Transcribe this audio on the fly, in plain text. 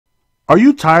Are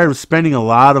you tired of spending a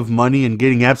lot of money and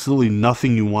getting absolutely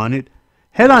nothing you wanted?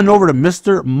 Head on over to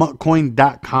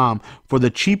MrMuttCoin.com for the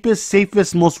cheapest,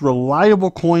 safest, most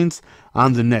reliable coins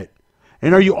on the net.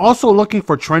 And are you also looking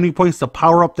for training points to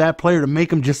power up that player to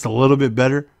make him just a little bit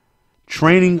better?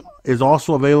 Training is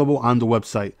also available on the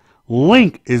website.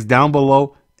 Link is down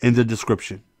below in the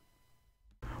description.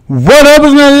 What up,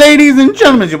 ladies and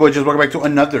gentlemen? It's your boy, just welcome back to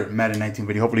another Madden 19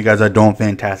 video. Hopefully you guys are doing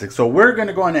fantastic. So we're going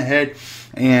to go on ahead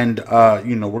and,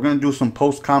 we're going to do some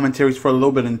post commentaries for a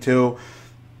little bit until,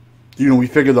 we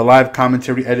figure the live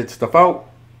commentary edit stuff out.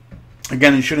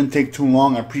 Again, it shouldn't take too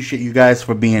long. I appreciate you guys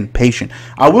for being patient.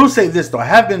 I will say this, though. I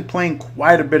have been playing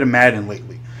quite a bit of Madden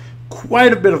lately.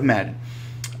 Quite a bit of Madden.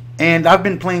 And I've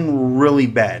been playing really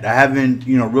bad. I haven't,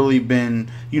 really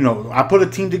been, I put a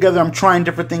team together. I'm trying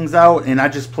different things out, and I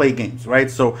just play games,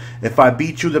 right? So if I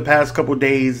beat you the past couple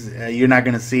days, you're not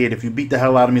going to see it. If you beat the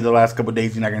hell out of me the last couple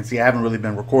days, you're not going to see it. I haven't really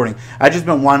been recording. I just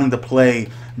been wanting to play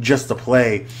just to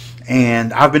play.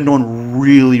 And I've been doing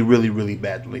really, really, really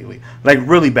bad lately. Like,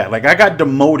 really bad. Like, I got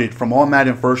demoted from all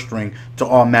Madden first string to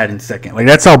all Madden second. Like,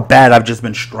 that's how bad I've just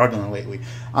been struggling lately.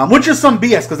 Which is some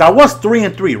BS, because I was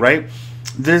 3-3, right?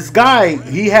 This guy,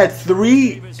 he had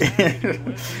three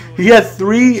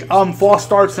false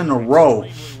starts in a row,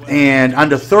 and on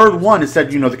the third one it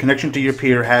said, the connection to your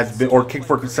peer has been, or kicked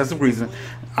for a excessive reason.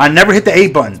 I never hit the A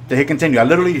button to hit continue. I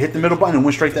literally hit the middle button and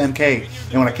went straight to MK,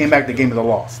 and when I came back, the game was a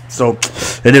loss. So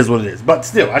it is what it is. But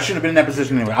still, I shouldn't have been in that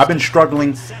position anyway. I've been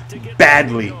struggling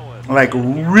badly, like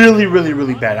really, really,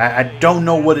 really bad. I don't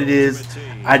know what it is.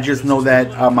 I just know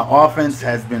that my offense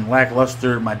has been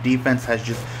lackluster. My defense has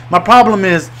just... My problem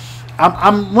is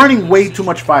I'm running way too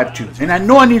much 5-2. And I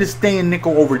know I need to stay in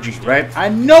nickel over G, right? I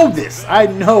know this. I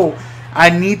know I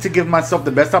need to give myself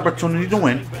the best opportunity to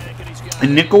win.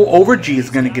 And nickel over G is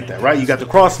going to get that, right? You got the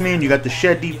crossman, you got the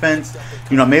shed defense.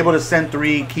 I'm able to send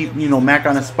three, keep, Mac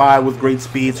on a spy with great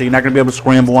speed, so you're not going to be able to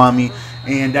scramble on me.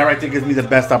 And that right there gives me the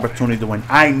best opportunity to win.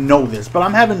 I know this, but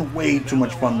I'm having way too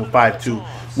much fun with 5-2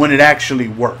 when it actually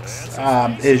works.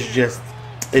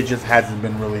 It just hasn't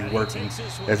been really working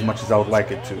as much as I would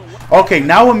like it to. Okay,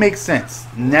 now it makes sense.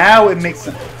 Now it makes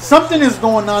sense. Something is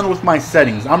going on with my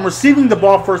settings. I'm receiving the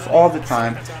ball first all the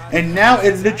time, and now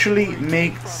it literally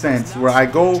makes sense where I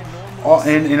go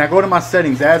and I go to my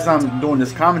settings as I'm doing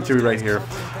this commentary right here.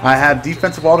 I have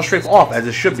defensive auto strafe off, as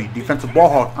it should be. Defensive ball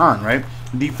hawk on, right?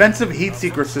 Defensive heat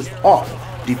seeker assist off.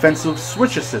 Defensive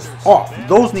switch assist off.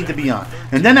 Those need to be on.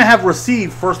 And then I have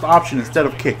receive first option instead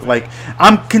of kick. Like,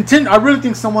 I really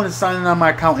think someone is signing on my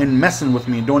account and messing with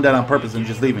me and doing that on purpose and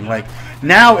just leaving. Like,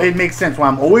 now it makes sense why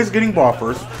I'm always getting ball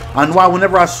first, and why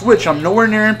whenever I switch I'm nowhere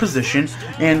near in position,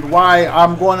 and why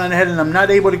I'm going on ahead and I'm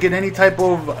not able to get any type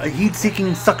of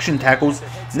heat-seeking suction tackles.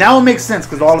 Now it makes sense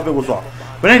because all of it was off.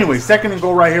 But anyway, second and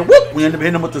goal right here. Whoop! We end up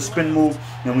hitting him with the spin move,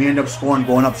 and we end up scoring,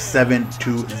 going up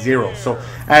 7-0. So,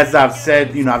 as I've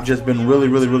said, I've just been really,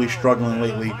 really, really struggling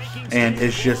lately, and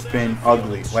it's just been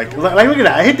ugly. Like look at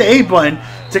that. I hit the A button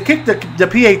to kick the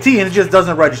PAT, and it just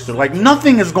doesn't register. Like,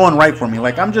 nothing is going right for me.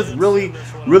 Like, I'm just really,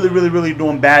 really, really, really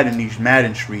doing bad in these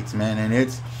Madden streets, man, and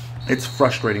it's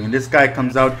frustrating. And this guy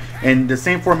comes out, and the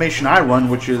same formation I run,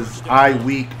 which is I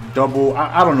weak double.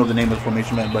 I don't know the name of the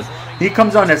formation, man, but he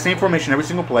comes out in that same formation every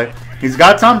single play. He's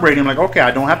got Tom Brady. I'm like, okay, I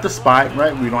don't have to spy,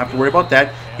 right? We don't have to worry about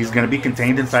that. He's going to be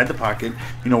contained inside the pocket.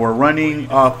 We're running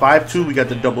 5-2. We got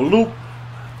the double loop.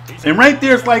 And right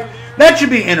there, it's like, that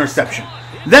should be interception.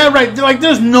 That right, like,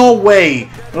 there's no way,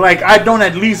 like, I don't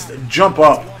at least jump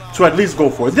up to at least go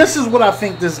for it. This is what I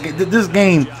think this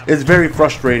game is very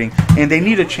frustrating, and they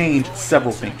need to change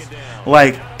several things.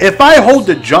 Like, if I hold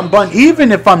the jump button,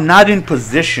 even if I'm not in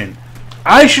position,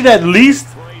 I should at least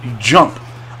jump.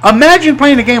 Imagine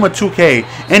playing a game of 2K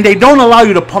and they don't allow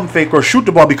you to pump fake or shoot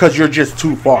the ball because you're just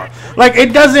too far. Like,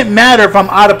 it doesn't matter if I'm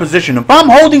out of position. If I'm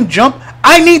holding jump,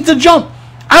 I need to jump.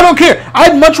 I don't care.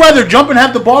 I'd much rather jump and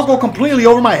have the ball go completely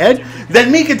over my head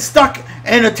than me get stuck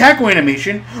in a tackle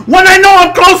animation when I know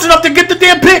I'm close enough to get the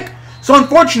damn pick. So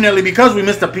unfortunately, because we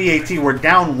missed a PAT, we're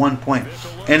down 1 point.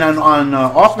 And on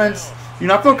offense,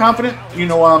 I feel confident.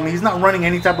 He's not running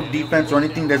any type of defense or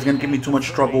anything that's going to give me too much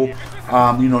trouble.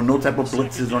 No type of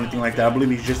blitzes or anything like that. I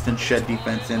believe he's just in shed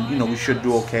defense, and, we should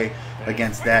do okay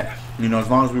against that. As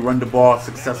long as we run the ball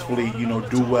successfully,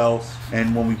 do well,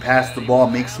 and when we pass the ball,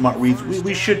 make smart reads,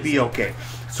 we should be okay.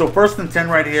 So 1st and 10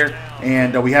 right here,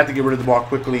 and we had to get rid of the ball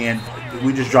quickly, and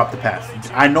we just dropped the pass.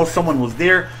 I know someone was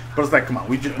there, but it's like, come on,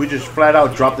 we just flat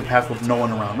out dropped the pass with no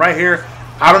one around. Right here,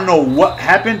 I don't know what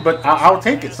happened, but I'll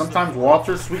take it. Sometimes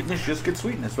Walter's sweetness just gets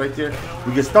sweetness right there.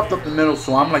 We get stuffed up the middle,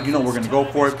 so I'm like, you know, we're going to go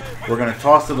for it. We're going to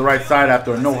toss to the right side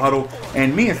after a no huddle.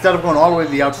 And me, instead of going all the way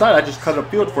to the outside, I just cut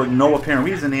upfield for no apparent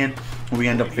reason, and we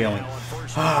end up failing.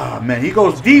 Ah, man, he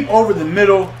goes deep over the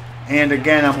middle. And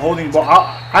again, I'm holding the ball.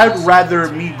 I'd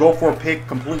rather me go for a pick,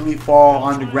 completely fall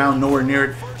on the ground, nowhere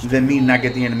near it, than me not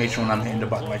get the animation when I'm hitting the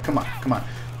button. Like, come on, come on.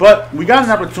 But we got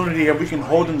an opportunity here. We can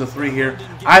hold him to 3 here.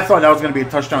 I thought that was going to be a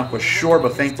touchdown for sure,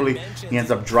 but thankfully he ends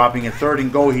up dropping it. 3rd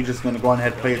and goal. He's just going to go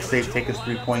ahead, play it safe, take his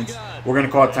 3 points. We're going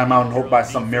to call a timeout and hope by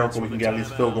some miracle we can get at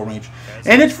least field goal range.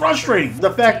 And it's frustrating, the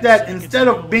fact that instead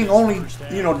of being only,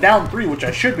 you know, down 3, which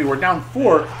I should be, we're down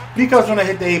 4, because when I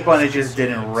hit the 8 button, it just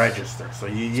didn't register. So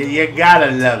you got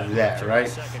to love that,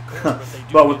 right?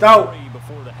 But without,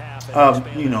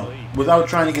 you know, without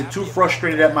trying to get too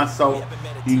frustrated at myself,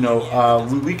 you know,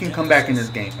 we can come back in this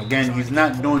game. Again, he's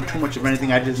not doing too much of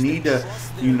anything. I just need to,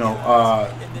 you know,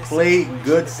 play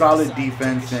good, solid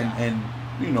defense and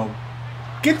you know,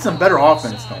 get some better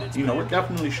offense going. You know, we're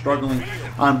definitely struggling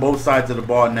on both sides of the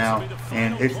ball now,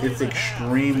 and it's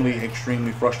extremely,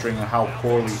 extremely frustrating on how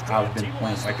poorly I've been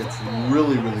playing. Like, it's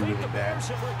really, really, really bad.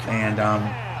 And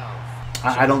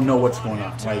I don't know what's going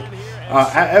on. Like,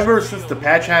 ever since the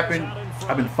patch happened,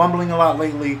 I've been fumbling a lot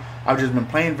lately. I've just been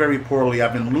playing very poorly.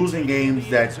 I've been losing games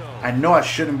that I know I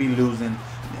shouldn't be losing.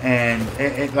 And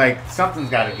like, something's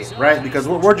got to get right, because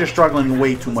we're just struggling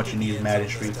way too much in these Madden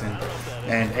streets.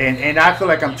 And I feel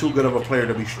like I'm too good of a player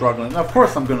to be struggling. Of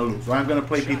course I'm going to lose. I'm going to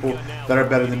play people that are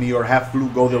better than me, or have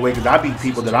fluke go their way, because I beat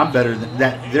people that I'm better than,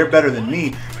 that they're better than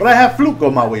me. But I have fluke go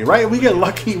my way, right? We get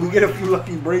lucky. We get a few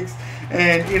lucky breaks.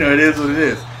 And, you know, it is what it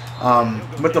is.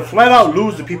 But to flat out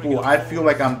lose to people I feel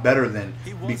like I'm better than,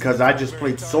 because I just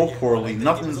played so poorly,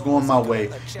 nothing's going my way,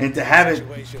 and to have it,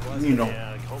 you know,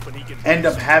 end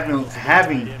up having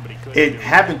it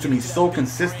happen to me so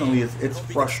consistently, it's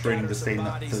frustrating to say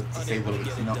the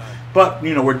least, you know. But,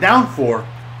 you know, we're down 4,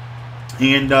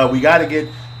 and we got to get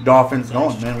the offense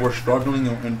going, man. We're struggling,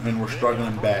 and we're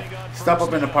struggling bad. Step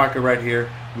up in the pocket right here.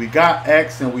 We got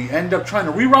X, and we end up trying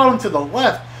to reroute him to the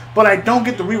left, but I don't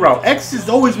get the reroute. X is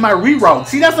always my reroute.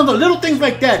 See, that's the little things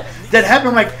like that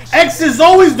happen. Like, X is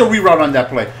always the reroute on that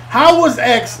play. How was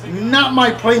X not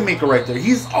my playmaker right there?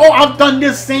 I've done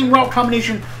this same route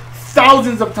combination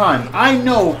thousands of times. I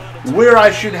know where I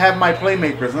should have my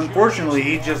playmakers. Unfortunately,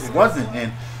 he just wasn't.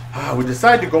 And we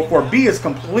decided to go for it. B is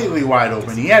completely wide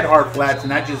open. He had hard flats,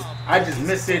 and I just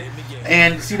missed it.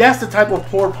 And see, that's the type of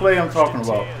poor play I'm talking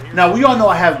about. Now, we all know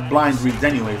I have blind reads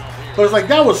anyways. But it's like,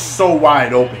 that was so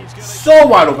wide open. So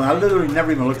wide open. I literally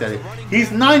never even looked at it.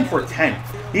 He's 9 for 10.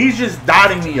 He's just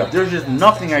dotting me up. There's just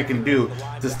nothing I can do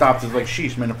to stop this. Like,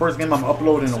 sheesh, man. The first game I'm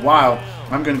uploading in a while,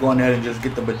 I'm going to go ahead and just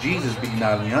get the bejesus beaten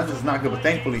out of me. That's just not good. But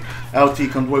thankfully, LT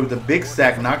comes away with a big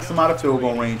sack, knocks him out of field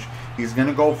goal range. He's going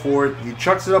to go for it. He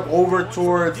chucks it up over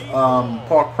towards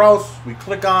Paul Krause. We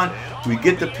click on. We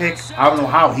get the pick. I don't know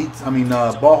how.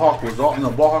 Ball Hawk was on.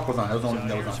 No, Ball Hawk was on. That was the only thing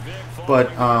that was on.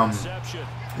 But,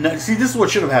 now, see, this is what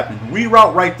should have happened.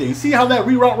 Reroute right there. You see how that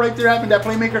reroute right there happened, that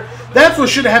playmaker? That's what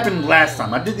should have happened last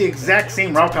time. I did the exact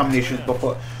same route combinations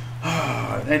before.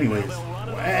 Anyways,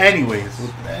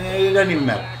 it doesn't even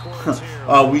matter.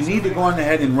 We need to go on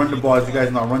ahead and run the ball. As you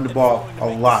guys know, I run the ball a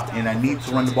lot, and I need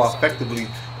to run the ball effectively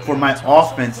for my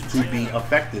offense to be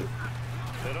effective.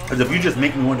 Because if you just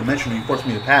make me one-dimensional, you force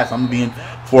me to pass, I'm being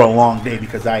for a long day,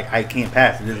 because I can't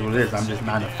pass. It is what it is. I'm just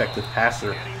not an effective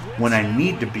passer when I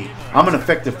need to be. I'm an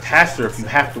effective passer if you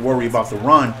have to worry about the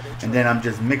run, and then I'm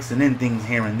just mixing in things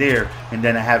here and there, and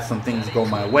then I have some things go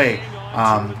my way.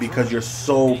 Because you're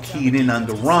so keyed in on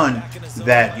the run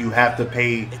that you have to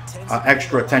pay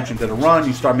extra attention to the run.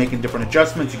 You start making different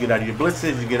adjustments. You get out of your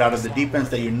blitzes. You get out of the defense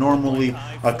that you're normally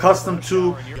accustomed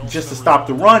to, just to stop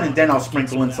the run, and then I'll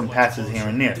sprinkle in some passes here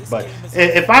and there. But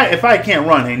if I can't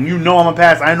run, and you know I'm a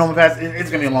pass, I know I'm a pass, it's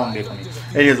going to be a long day for me.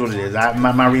 It is what it is.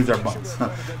 My reads are bumps.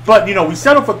 But, you know, we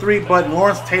settled for 3, but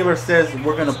Lawrence Taylor says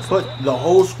we're going to put the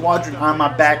whole squadron on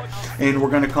my back, and we're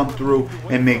going to come through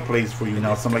and make plays for you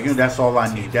now. So I'm like, you know, that's all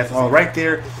I need. That's all right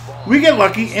there. We get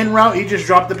lucky. En route, he just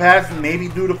dropped the pass, and maybe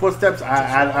do the footsteps.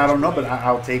 I don't know, but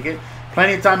I'll take it.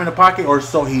 Plenty of time in the pocket, or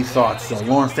so he thought. So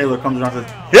Lawrence Taylor comes around and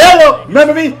says, "Hello,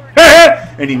 remember me?"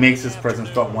 and he makes his presence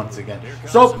felt once again.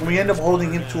 So we end up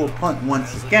holding him to a punt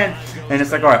once again, and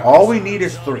it's like, all right, all we need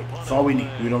is 3. That's all we need.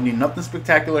 We don't need nothing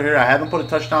spectacular here. I haven't put a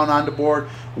touchdown on the board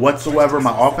whatsoever.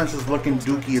 My offense is looking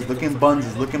dookie, is looking buns,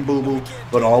 is looking boo-boo,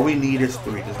 but all we need is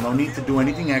 3. There's no need to do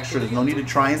anything extra. There's no need to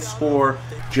try and score.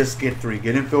 Just get 3.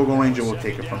 Get in field goal range, and we'll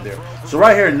take it from there. So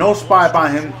right here, no spy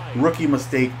by him. Rookie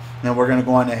mistake. Now we're going to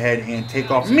go on ahead and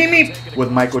take off Mimi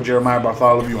with Michael Jeremiah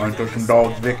Bartholomew on some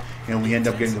dogs, Vic. And we end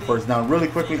up getting the first down really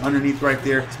quickly underneath right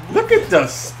there. Look at the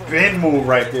spin move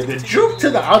right there. The juke to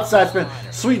the outside spin.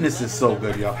 Sweetness is so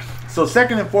good, y'all. So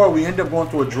 2nd and 4, we end up going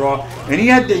to a draw. And he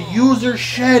had the user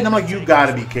shed. And I'm like, you got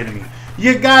to be kidding me.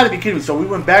 You got to be kidding me. So we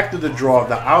went back to the draw.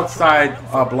 The outside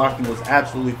blocking was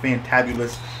absolutely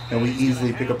fantabulous. And we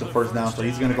easily pick up the first down. So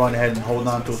he's going to go ahead and hold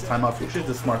on to his timeouts, which is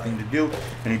the smart thing to do.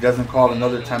 And he doesn't call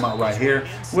another timeout right here,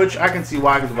 which I can see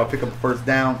why, because if I pick up the first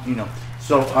down, you know.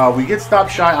 So we get stopped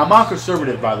shy. I'm on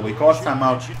conservative, by the way. Cost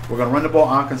timeout. We're going to run the ball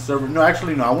on conservative. No,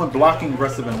 actually, no. I went blocking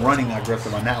aggressive and running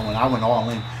aggressive on that one. I went all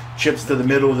in. Chips to the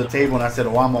middle of the table, and I said,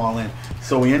 oh, I'm all in.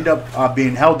 So we end up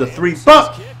being held to 3,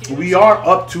 but we are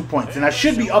up 2 points. And I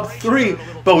should be up 3,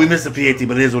 but we missed the PAT,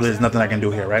 but it is what it is. Nothing I can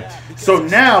do here, right? So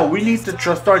now we need to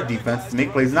trust our defense to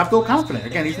make plays, and I feel confident.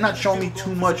 Again, he's not showing me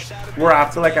too much where I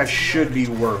feel like I should be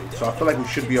worried. So I feel like we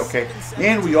should be okay.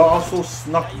 And we also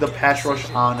snuck the pass rush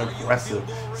on aggressive.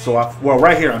 So, well,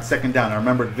 right here on 2nd down, I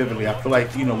remember it vividly. I feel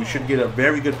like, you know, we should get a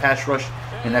very good pass rush.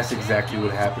 And that's exactly what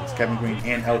happens. Kevin Green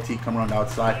and LT come around the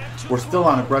outside. We're still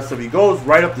on aggressive. He goes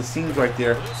right up the seams right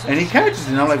there, and he catches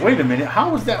it. And I'm like, wait a minute,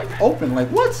 how was that open? Like,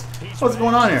 what's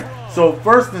going on here? So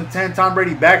 1st and 10, Tom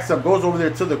Brady backs up, goes over there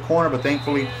to the corner, but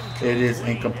thankfully it is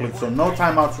incomplete. So no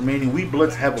timeouts remaining. We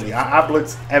blitz heavily. I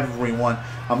blitz everyone.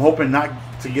 I'm hoping not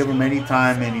to give him any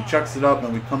time, and he chucks it up,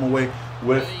 and we come away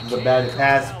with the batted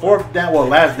pass. 4th down, well,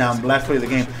 last down, last play of the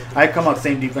game. I come out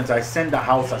same defense. I send the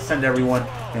house. I send everyone,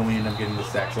 and we end up getting the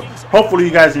sack. So hopefully you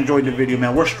guys enjoyed the video,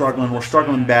 man. We're struggling. We're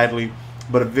struggling badly,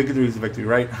 but a victory is a victory,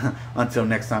 right? Until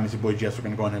next time, it's your boy Jess. We're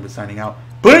going to go ahead and be signing out.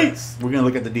 Peace! We're going to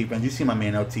look at the defense. You see my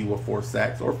man LT with 4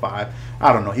 sacks or 5.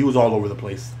 I don't know. He was all over the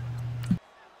place.